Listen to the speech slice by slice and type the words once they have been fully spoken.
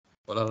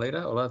Hola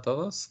Leira, hola a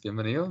todos,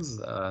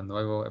 bienvenidos a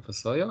nuevo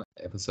episodio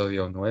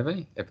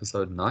 9,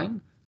 episodio 9.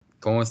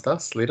 ¿Cómo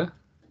estás, Leira?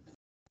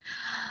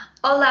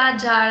 Hola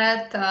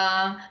Jared,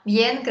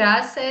 bien,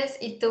 gracias.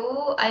 ¿Y tú?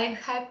 I'm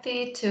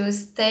happy to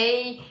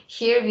stay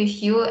here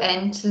with you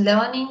and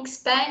learning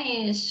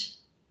Spanish.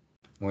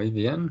 Muy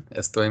bien,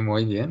 estoy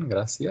muy bien,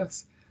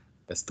 gracias.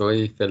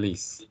 Estoy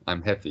feliz.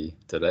 I'm happy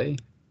today.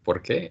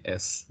 ¿Por qué?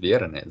 Es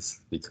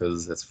viernes,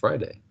 because it's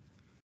Friday.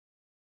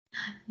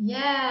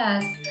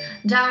 Yes.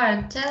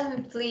 Jared, tell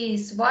me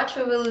please, what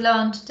we will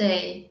learn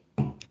today?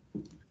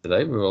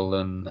 Today we will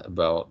learn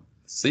about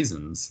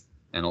seasons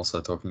and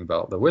also talking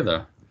about the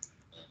weather,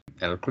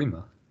 el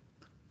clima.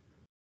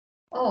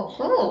 Oh,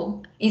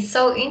 cool. It's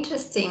so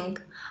interesting.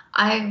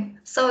 I'm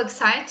so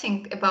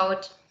excited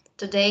about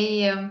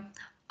today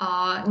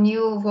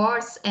new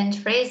words and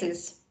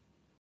phrases.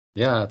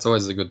 Yeah, it's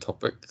always a good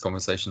topic,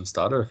 conversation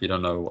starter. If you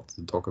don't know what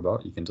to talk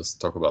about, you can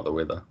just talk about the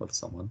weather with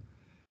someone.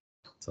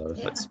 So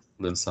Yeah. let's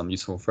learn some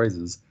useful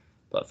phrases.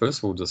 But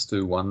first, we'll just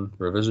do one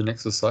revision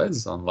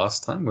exercise on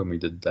last time when we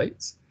did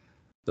dates.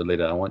 So,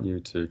 Leda, I want you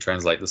to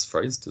translate this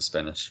phrase to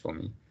Spanish for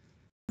me.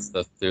 It's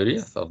the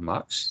 30th of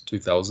March,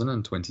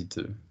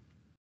 2022.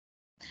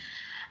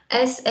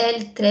 Es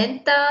el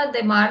 30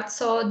 de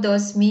marzo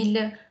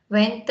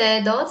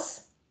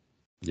 2022.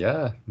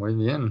 Yeah, muy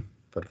bien.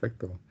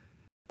 Perfecto.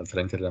 El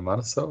 30 de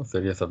marzo,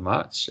 30th of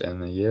March,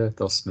 and the year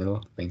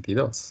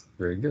 2022.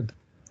 Very good.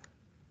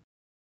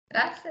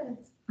 Gracias.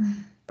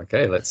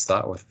 Okay, let's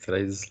start with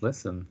today's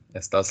lesson.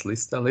 ¿Estás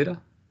lista,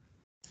 Leda?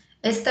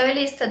 Estoy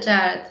lista,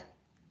 Jared.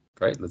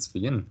 Great, let's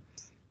begin.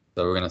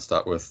 So we're going to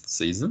start with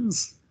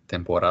seasons,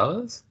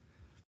 temporadas.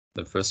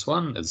 The first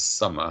one is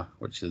summer,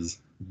 which is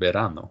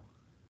verano.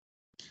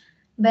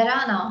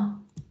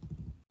 Verano.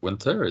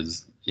 Winter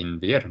is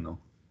invierno.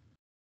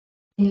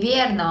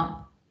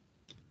 Invierno.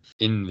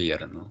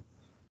 Invierno.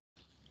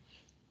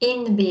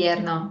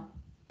 Invierno.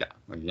 Yeah,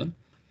 muy bien.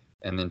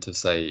 And then to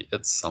say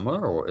it's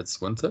summer or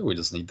it's winter, we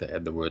just need to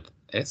add the word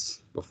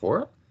es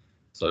before it.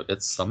 So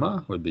it's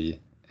summer would be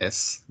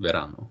es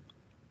verano.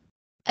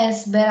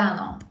 Es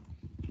verano.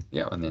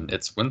 Yeah, and then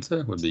it's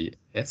winter would be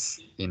es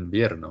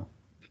invierno.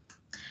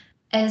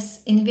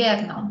 Es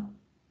invierno.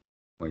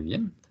 Muy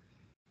bien.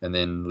 And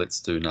then let's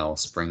do now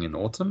spring and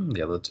autumn,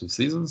 the other two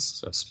seasons.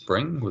 So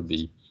spring would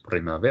be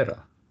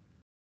primavera.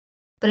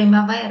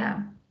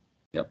 Primavera.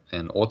 Yep,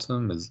 and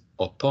autumn is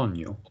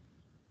otoño.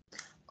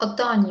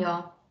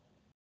 Otoño.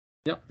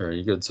 Yep,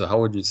 very good. So how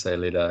would you say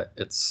later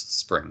it's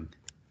spring?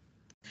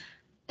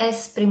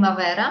 Es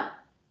primavera.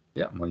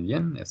 Yeah, muy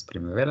bien. Es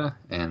primavera.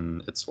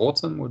 And it's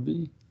autumn would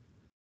be?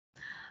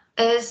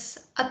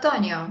 Es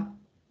otoño.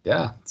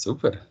 Yeah,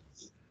 super.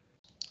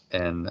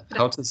 And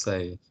how to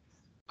say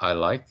I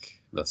like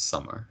the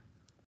summer?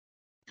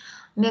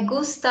 Me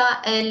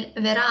gusta el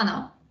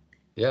verano.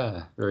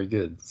 Yeah, very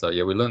good. So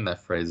yeah, we learned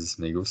that phrase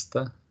me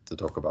gusta to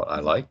talk about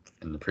I like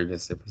in the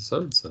previous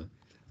episode. So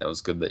that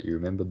was good that you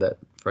remembered that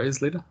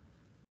phrase, Lita.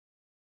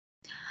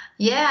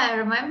 Yeah, I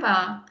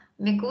remember.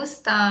 Me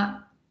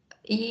gusta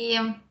y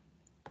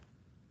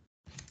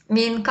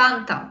me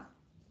encanta.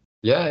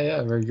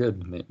 Yeah, very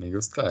good. Me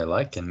gusta, I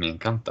like, and me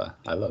encanta,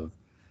 I love.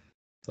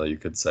 So you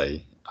could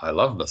say I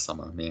love the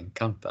summer. Me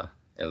encanta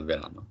el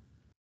verano.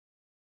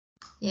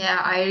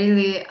 Yeah, I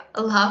really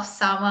love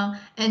summer,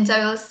 and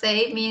I will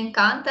say me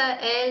encanta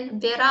el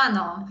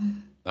verano.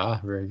 Ah,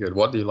 very good.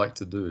 What do you like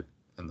to do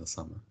in the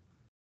summer?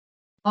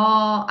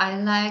 Oh, I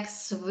like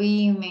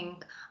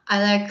swimming.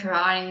 I like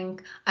running.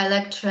 I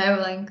like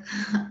traveling.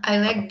 I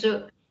like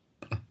do.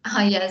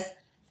 Yes,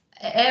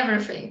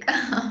 everything.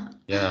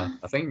 Yeah,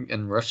 I think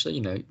in Russia,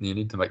 you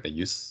need to make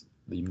you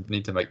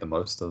need to make the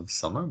most of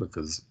summer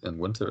because in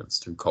winter it's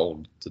too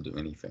cold to do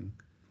anything.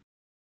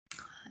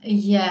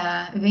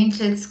 Yeah,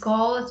 winter it's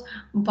cold,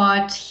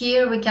 but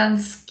here we can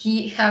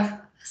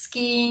have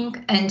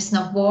skiing and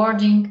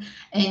snowboarding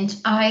and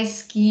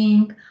ice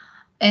skiing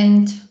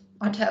and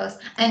what else?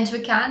 And we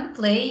can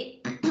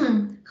play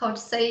how to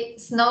say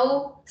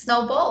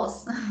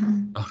snowballs.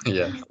 Oh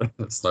yeah,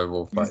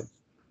 snowball fight.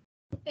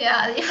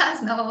 Yeah,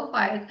 snowball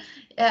fight.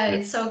 Yeah, Yeah,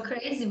 it's so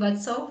crazy but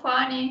so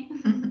funny.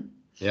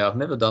 yeah, I've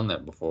never done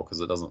that before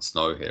because it doesn't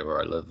snow here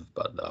where I live.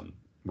 But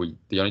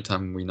the only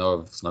time we know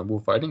of snowball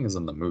fighting is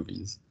in the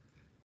movies.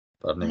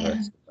 But I've never Yeah.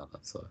 actually done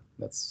it, so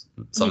that's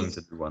something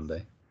to do one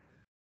day.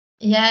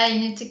 Yeah, you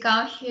need to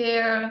come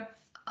here.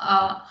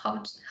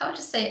 How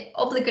to say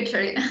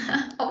obligatory,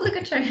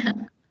 obligatory.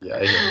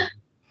 Yeah.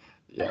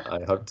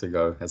 I hope to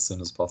go as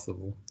soon as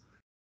possible.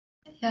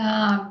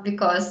 Yeah,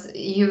 because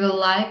you will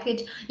like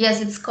it.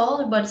 Yes, it's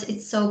cold, but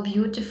it's so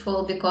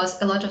beautiful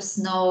because a lot of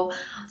snow,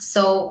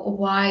 so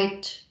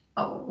white,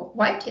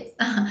 white,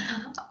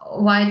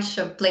 white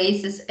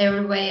places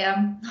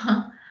everywhere,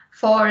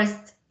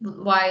 forest,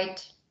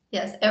 white.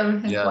 Yes,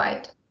 everything Yeah,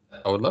 white.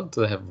 I would love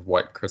to have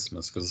white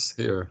Christmas because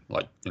here,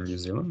 like in New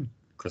Zealand,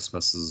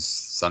 Christmas is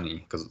sunny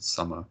because it's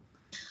summer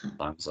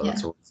time, so Yeah,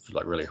 it's always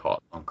like really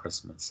hot on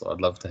Christmas. So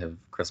I'd love to have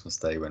Christmas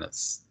Day when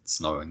it's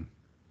snowing.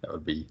 That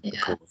would be the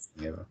yeah, coolest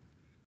thing ever.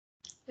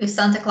 with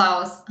Santa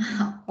Claus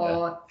Yeah,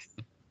 or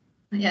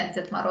Yeah,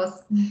 Ded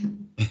Moroz.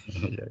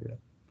 Yeah.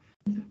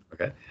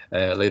 Okay.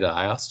 Lida,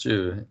 I asked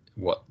you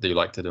what do you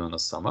like to do in the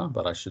summer,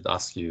 but I should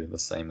ask you the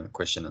same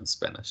question in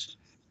Spanish.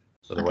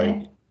 So the way Okay.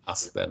 we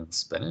ask that in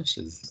Spanish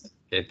is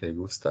 ¿Qué te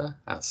gusta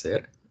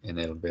hacer en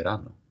el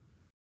verano?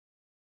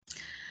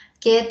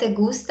 ¿Qué te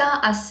gusta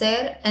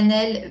hacer en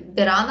el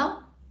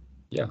verano?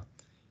 Yeah.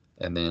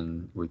 And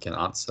then we can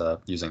answer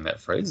using that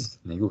phrase,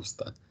 me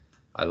gusta.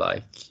 I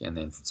like. And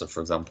then, so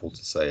for example,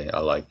 to say I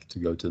like to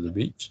go to the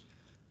beach,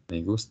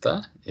 me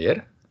gusta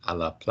ir a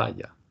la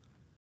playa.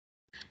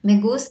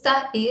 Me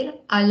gusta ir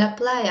a la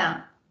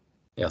playa.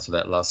 Yeah, so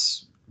that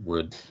last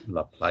word,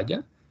 la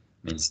playa,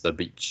 means the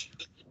beach.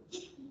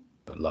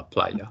 La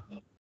playa.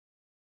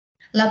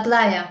 La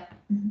playa.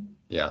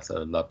 Yeah,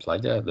 so la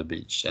playa, the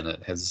beach, and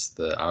it has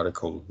the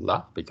article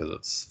la because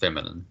it's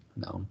feminine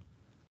noun.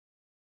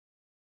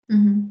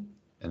 Mhm.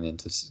 And then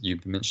you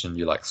mentioned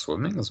you like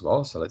swimming as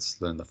well, so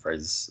let's learn the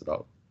phrase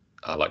about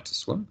I like to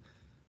swim.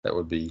 That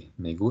would be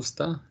me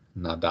gusta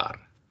nadar.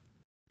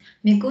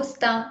 Me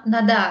gusta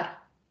nadar.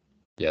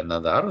 Yeah,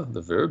 nadar,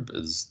 the verb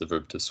is the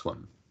verb to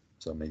swim.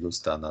 So me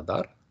gusta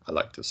nadar, I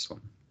like to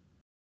swim.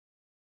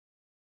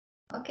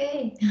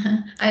 Okay,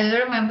 I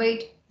will remember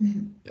it.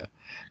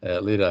 Yeah.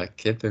 Lida,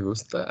 ¿qué te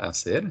gusta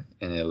hacer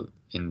en el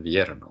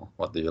invierno?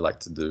 What do you like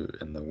to do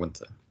in the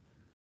winter?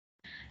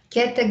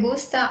 ¿Qué te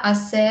gusta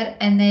hacer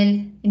en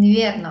el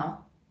invierno?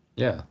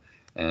 Yeah.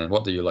 And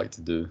what do you like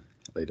to do,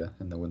 Lida,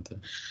 in the winter?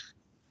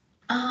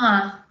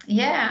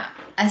 Yeah,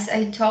 as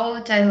I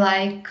told, I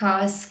like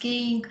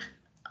skiing,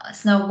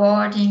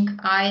 snowboarding,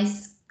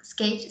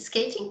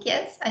 skating,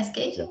 yes, ice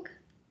skating.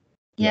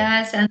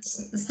 Yeah. Yes, and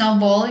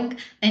snowballing,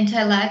 and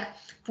I like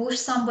push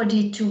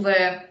somebody to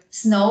the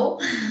snow.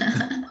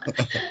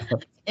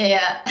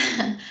 Yeah,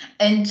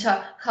 and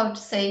how to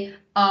say,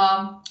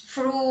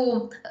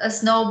 through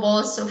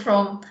snowballs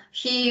from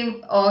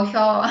him or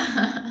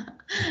her.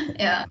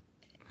 Yeah,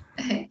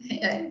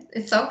 yeah,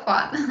 it's so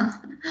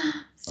fun.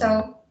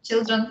 So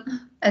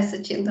children, as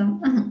a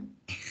children.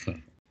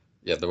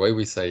 Yeah, the way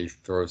we say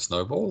throw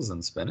snowballs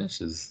in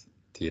Spanish is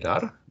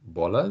tirar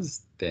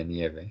bolas de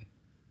nieve.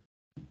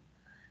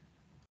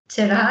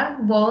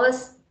 Tirar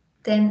bolas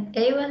de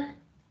nieve.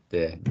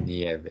 De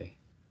nieve.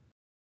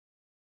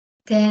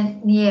 De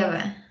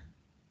nieve.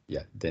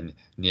 Yeah,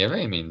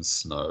 nieve means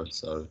snow.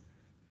 So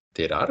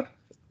tirar,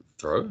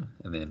 throw,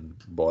 and then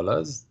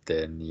bolas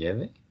de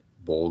nieve,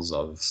 balls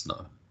of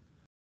snow.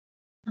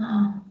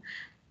 Oh.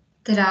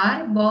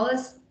 Tirar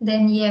bolas de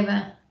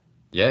nieve.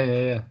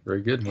 Yeah.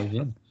 Very good. Muy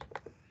bien.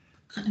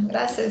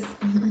 Gracias.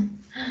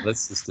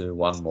 Let's just do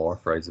one more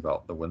phrase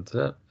about the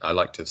winter. I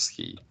like to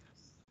ski.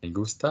 Me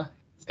gusta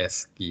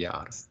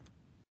esquiar.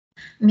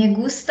 Me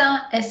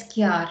gusta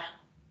esquiar.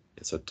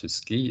 So to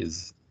ski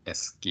is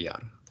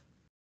esquiar.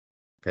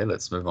 Okay,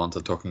 let's move on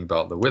to talking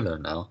about the weather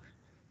now.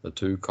 The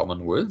two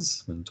common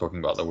words when talking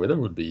about the weather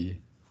would be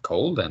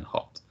cold and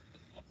hot.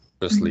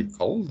 Firstly,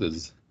 cold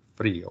is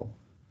frío.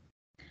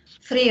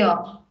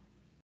 Frío.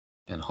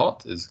 And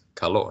hot is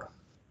calor.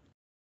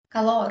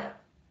 Calor.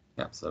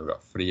 Yeah, so we've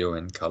got frío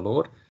and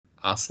calor.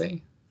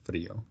 Hace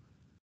frío.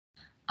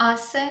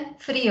 Hace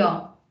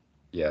frío.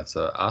 Yeah,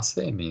 so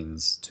hace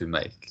means to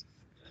make.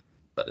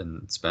 But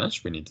in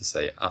Spanish, we need to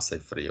say hace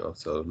frío.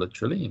 So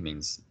literally, it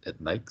means it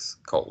makes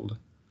cold.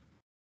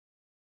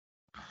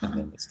 And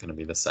then it's going to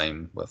be the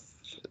same with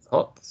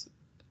hot.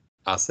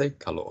 Hace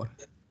calor.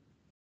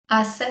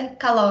 Hace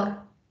calor.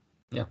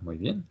 Yeah, muy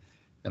bien.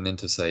 And then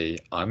to say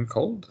I'm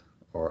cold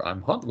or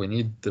I'm hot, we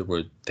need the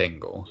word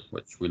tengo,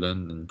 which we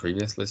learned in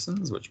previous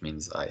lessons, which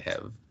means I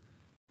have.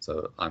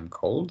 So I'm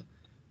cold.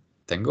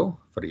 Tengo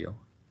frío.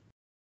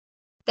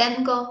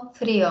 Tengo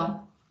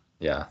frío.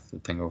 Yeah, so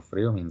tengo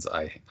frío means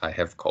I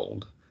have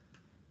cold.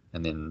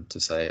 And then to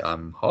say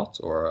I'm hot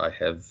or I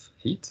have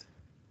heat,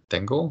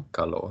 tengo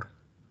calor.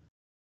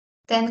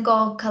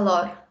 Tengo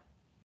calor.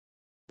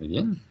 Muy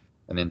bien.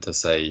 And then to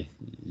say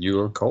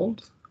you're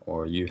cold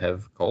or you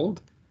have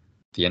cold,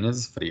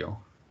 tienes frío.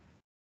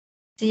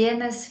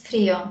 Tienes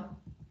frío.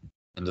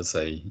 And to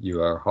say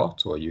you are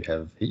hot or you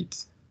have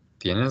heat,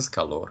 tienes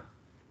calor.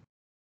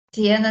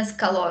 Tienes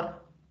calor.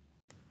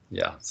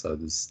 Yeah, so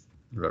this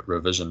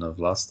revision of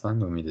last time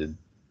when we did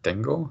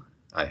tengo,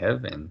 I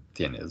have, and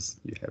tienes,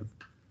 you have.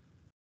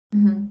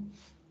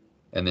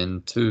 And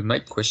then to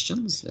make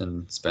questions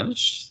in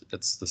Spanish,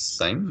 it's the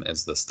same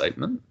as the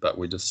statement, but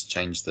we just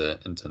change the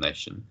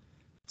intonation.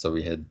 So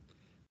we had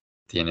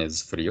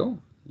tienes frío,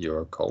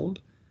 you're cold.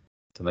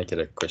 To make it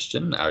a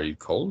question, are you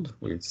cold?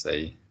 We would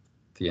say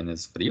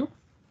tienes frío.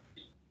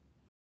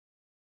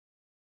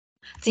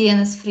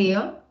 Tienes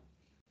frío.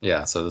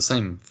 Yeah, so the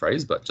same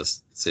phrase, but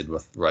just said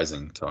with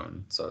rising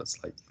tone. So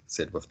it's like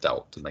said with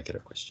doubt to make it a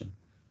question.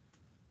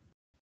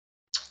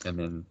 And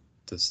then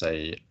to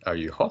say, are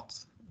you hot?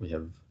 We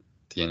have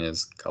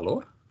tienes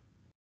calor.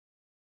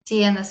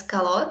 Tienes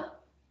calor.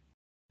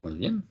 Muy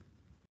bien.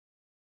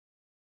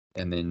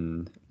 And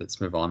then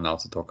let's move on now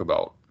to talk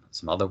about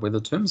some other weather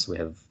terms. We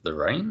have the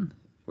rain,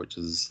 which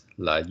is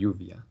la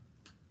lluvia.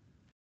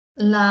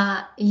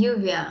 La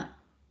lluvia.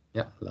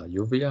 Yeah, la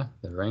lluvia,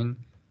 the rain.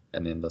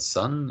 And then the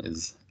sun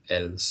is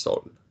el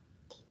sol.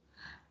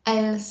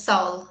 El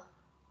sol.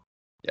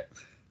 Yeah.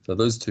 So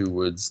those two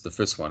words, the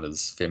first one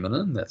is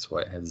feminine. That's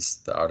why it has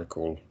the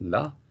article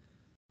la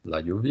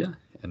lluvia.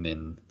 And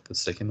then the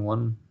second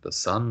one, the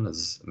sun,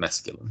 is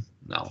masculine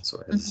now. So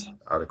it has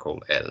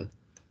article el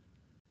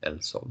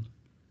sol.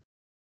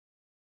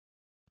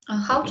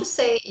 How to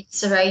say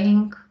it's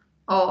raining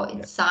or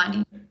it's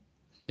sunny?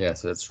 Yeah,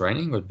 so it's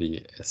raining would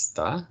be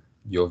está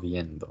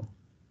lloviendo.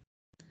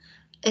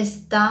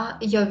 Está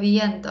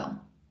lloviendo.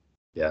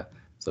 Yeah,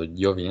 so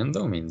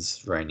lloviendo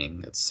means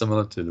raining. It's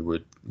similar to the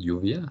word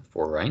lluvia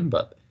for rain,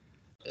 but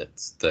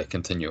it's the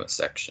continuous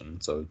action.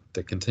 So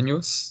the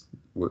continuous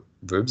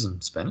verbs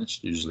in Spanish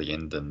usually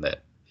end in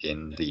that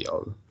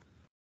NDO.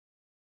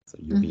 So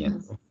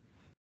lloviendo.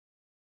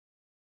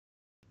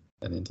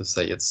 And then to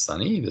say it's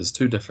sunny, there's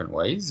two different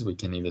ways. We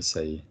can either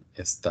say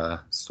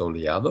está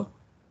soleado.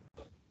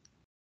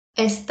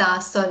 Está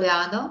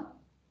soleado.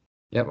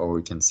 Yep, or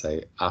we can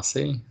say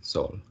hace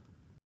sol.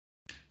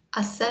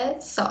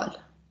 Hace sol.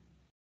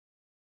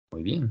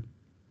 Muy bien.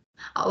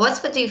 What's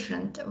the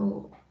difference?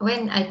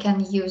 When I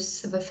can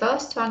use the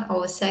first one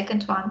or the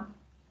second one?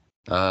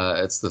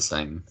 It's the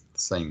same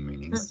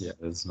meanings. Yeah,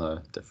 there's no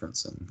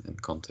difference in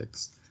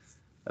context.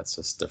 That's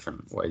just a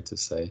different way to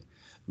say.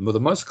 But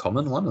the most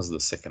common one is the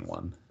second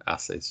one,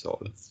 hace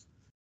sol.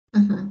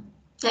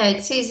 Yeah,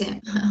 it's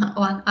easy.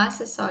 One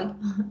hace sol.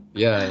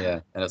 Yeah,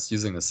 and it's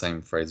using the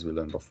same phrase we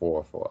learned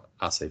before for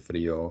hace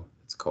frío.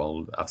 It's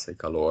called hace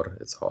calor.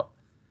 It's hot.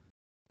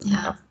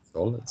 Yeah. Hace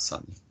sol, it's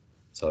sunny.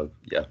 So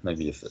yeah,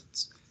 maybe if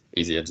it's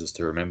easier just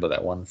to remember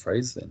that one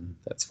phrase, then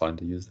that's fine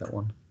to use that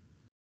one.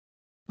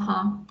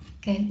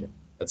 Okay.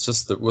 It's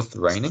just that with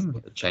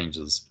raining, it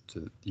changes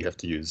to, you have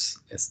to use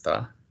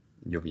está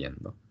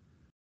lloviendo.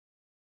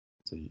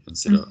 So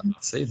instead of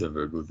hace, the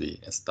verb would be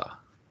está.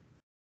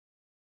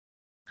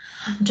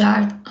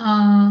 Jared,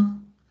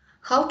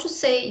 how to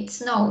say it's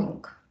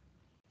snowing?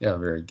 Yeah,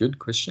 very good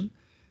question.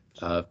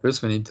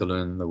 First, we need to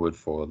learn the word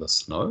for the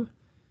snow.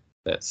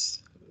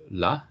 That's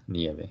la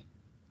nieve.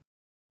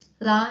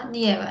 La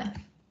nieve.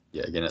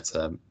 Yeah, again, it's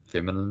a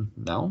feminine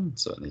noun,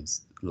 so it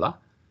needs la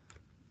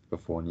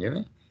before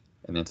nieve.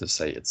 And then to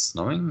say it's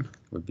snowing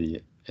would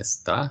be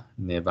está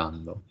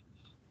nevando.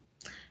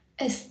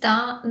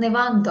 Está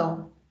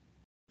nevando.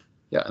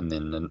 Yeah, and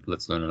then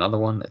let's learn another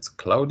one. It's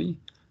cloudy.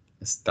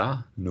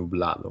 Está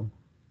nublado.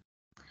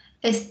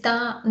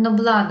 Está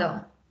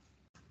nublado.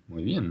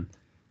 Muy bien.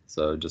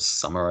 So just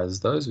summarize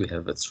those. We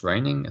have it's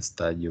raining,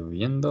 está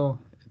lloviendo,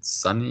 it's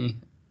sunny,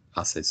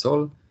 hace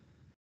sol,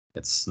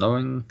 it's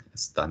snowing,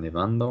 está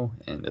nevando,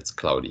 and it's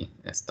cloudy,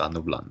 está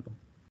nublando.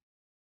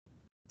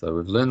 So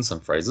we've learned some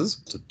phrases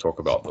to talk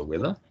about the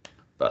weather,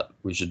 but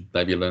we should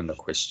maybe learn the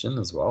question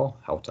as well,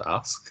 how to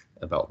ask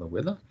about the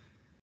weather.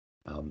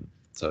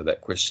 So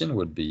that question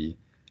would be,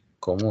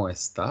 ¿Cómo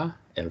está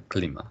el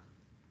clima?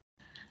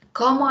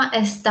 ¿Cómo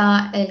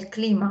está el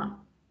clima?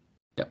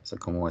 Yeah, so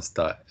 ¿Cómo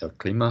está el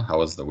clima?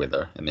 How is the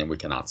weather? And then we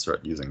can answer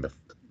it using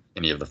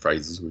any of the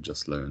phrases we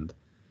just learned.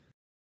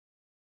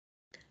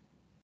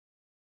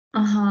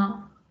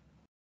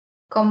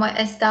 ¿Cómo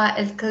está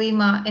el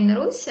clima en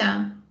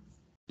Rusia?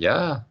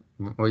 Yeah,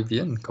 muy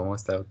bien. ¿Cómo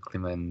está el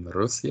clima en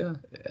Rusia?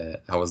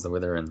 How was the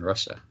weather in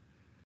Russia?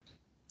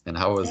 And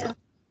how was it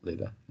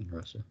later in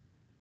Russia?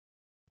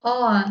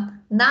 Oh,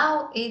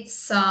 now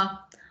it's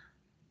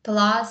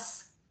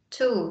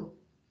 +2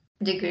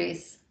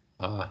 degrees.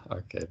 Ah,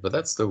 okay, but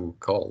that's still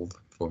cold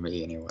for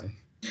me anyway.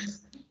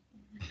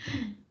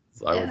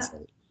 So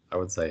I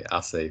would say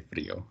hace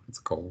frío. It's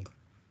cold.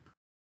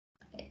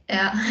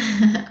 Yeah,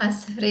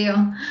 hace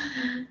frío.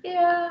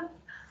 Yeah.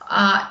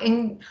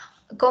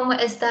 ¿Cómo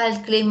está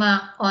el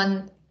clima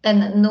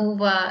en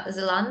Nueva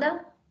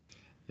Zelanda?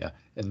 Yeah,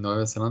 in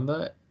Nueva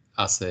Zelanda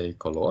hace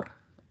calor.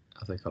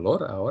 Hace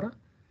calor ahora.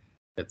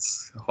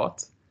 It's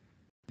hot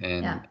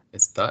and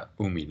está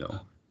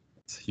húmedo.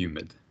 It's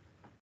humid.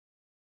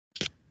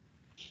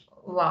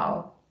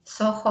 Wow,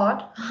 so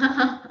hot.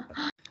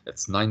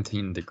 It's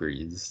 19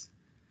 degrees.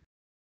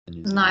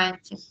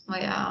 19,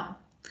 yeah.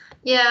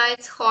 Yeah,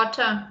 it's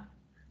hotter.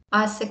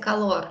 Hace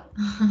calor.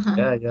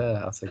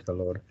 Yeah, hace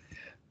calor.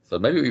 So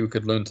maybe we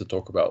could learn to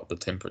talk about the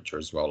temperature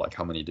as well, like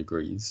how many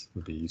degrees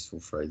would be a useful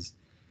phrase.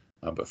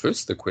 But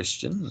first, the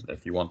question,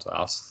 if you want to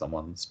ask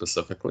someone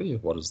specifically,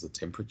 what is the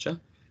temperature?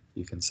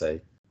 You can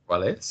say,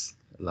 ¿Cuál es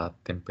la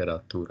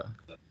temperatura?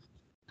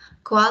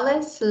 ¿Cuál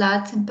es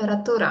la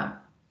temperatura?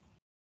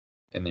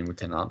 And then we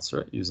can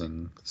answer it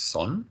using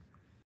son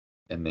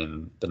and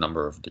then the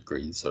number of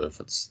degrees. So if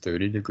it's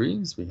 30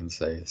 degrees, we can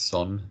say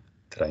son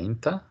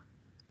 30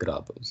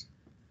 grados.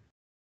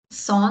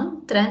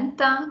 Son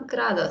 30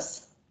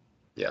 grados.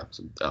 Yeah,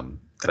 so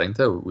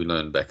 30 we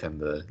learned back in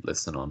the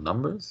lesson on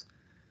numbers,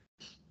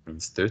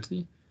 means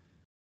 30,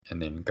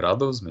 and then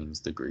grados means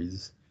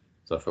degrees.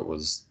 So if it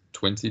was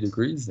 20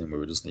 degrees, then we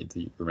would just need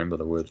to remember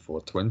the word for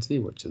 20,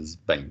 which is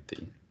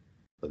 20.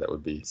 So that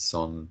would be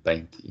son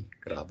 20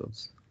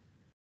 grados.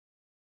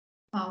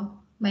 Wow,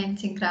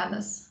 20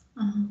 grados.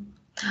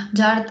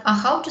 Jared,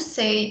 how to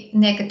say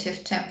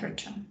negative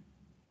temperature?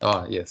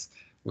 Ah, yes.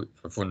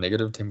 For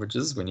negative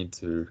temperatures, we need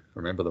to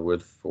remember the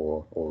word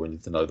for, or we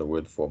need to know the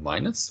word for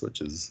minus,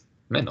 which is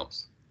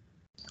menos.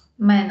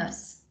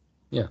 Menos.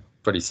 Yeah,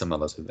 pretty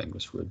similar to the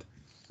English word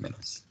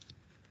menos.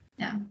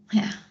 Yeah,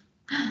 yeah.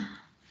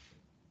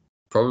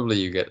 Probably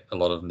you get a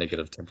lot of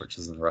negative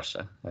temperatures in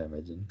Russia, I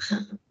imagine.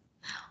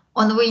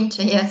 On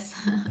winter, yes.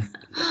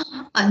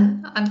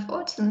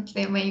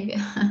 Unfortunately, maybe.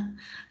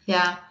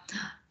 Yeah.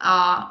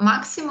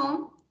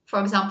 Maximum,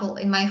 for example,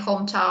 in my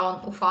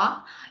hometown,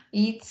 Ufa,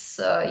 it's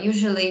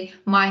usually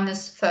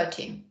minus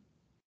 30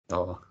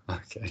 Oh,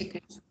 okay.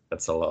 degrees.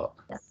 That's a lot.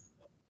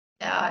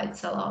 Yeah,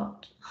 it's a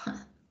lot.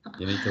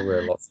 You need to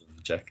wear lots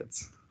of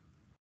jackets.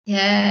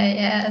 Yeah,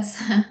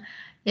 yes.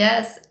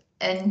 Yes,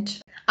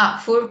 and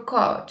fur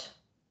coat.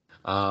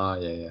 Ah,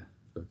 yeah.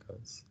 Fur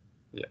coats.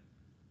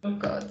 Fur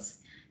coats.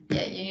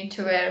 Yeah, you need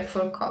to wear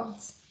fur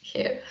coats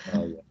here.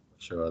 Oh, yeah,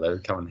 sure. They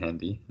would come in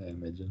handy, I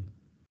imagine.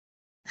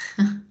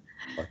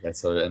 Okay,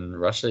 so in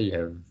Russia you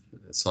have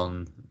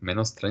son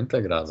menos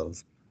 30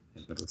 grados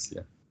in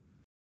Russia.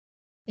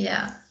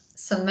 Yeah,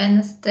 so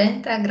minus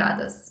 30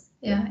 grados.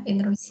 Yeah,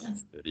 in Russia.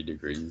 30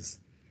 degrees.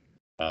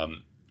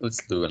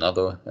 Let's do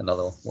another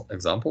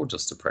example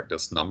just to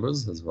practice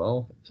numbers as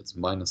well. It's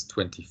minus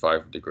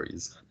 25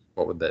 degrees.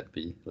 What would that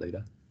be,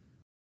 Leda?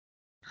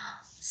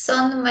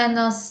 Son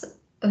menos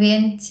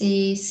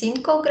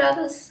 25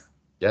 grados.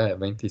 Yeah,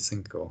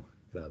 25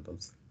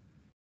 grados.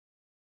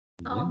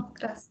 Oh,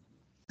 gracias.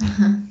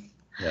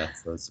 Yeah,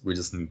 so we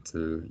just need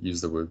to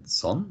use the word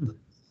son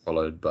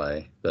followed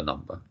by the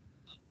number.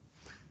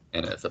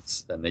 And if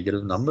it's a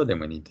negative number, then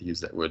we need to use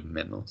that word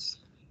menos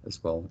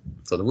as well.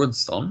 So the word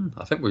son,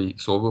 I think we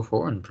saw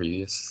before in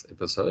previous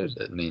episode,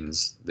 it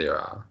means there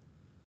are.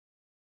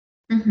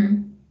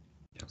 Mm-hmm.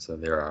 Yeah, so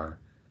there are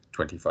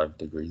 25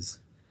 degrees.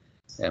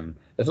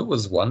 If it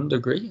was 1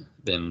 degree,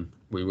 then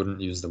we wouldn't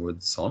use the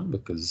word son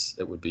because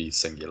it would be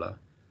singular.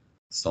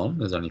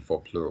 Son is only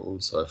for plural.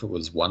 So if it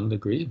was 1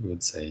 degree, we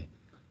would say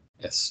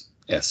es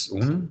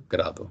un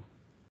grado.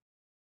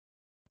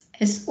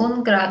 Es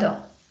un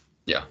grado.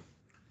 Yeah.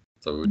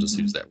 So we would just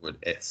use that word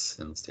es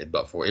instead.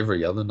 But for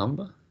every other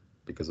number,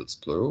 because it's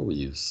plural, we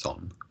use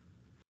son.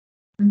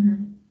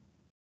 Mm-hmm.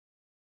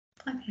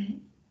 Okay.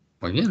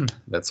 Muy bien,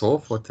 that's all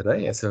for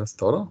today. Eso es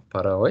todo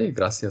para hoy.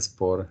 Gracias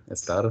por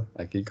estar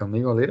aquí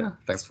conmigo, Lida.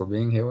 Thanks for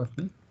being here with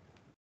me.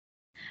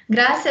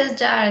 Gracias,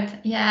 Jared.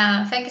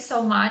 Yeah, thank you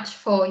so much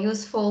for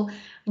useful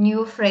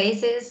new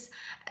phrases.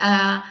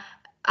 I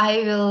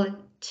will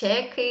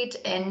check it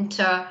and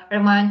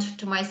remind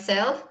to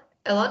myself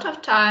a lot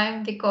of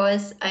time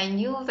because I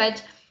knew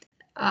that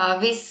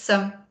these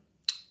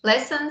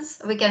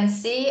lessons we can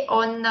see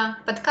on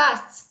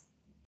podcasts.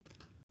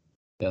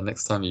 Yeah,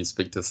 next time you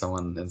speak to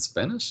someone in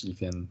Spanish, you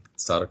can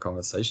start a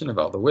conversation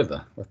about the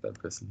weather with that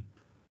person.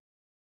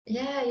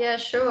 Yeah,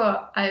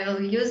 sure. I will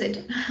use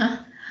it. Yeah.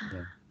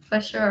 For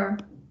sure.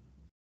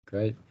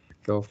 Great.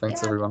 Cool.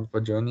 Thanks everyone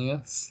for joining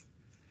us.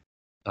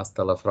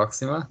 Hasta la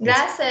próxima.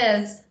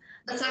 Gracias.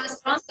 Nos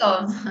vemos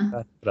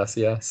pronto.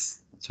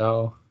 Gracias.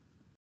 Ciao.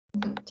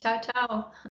 Ciao, ciao.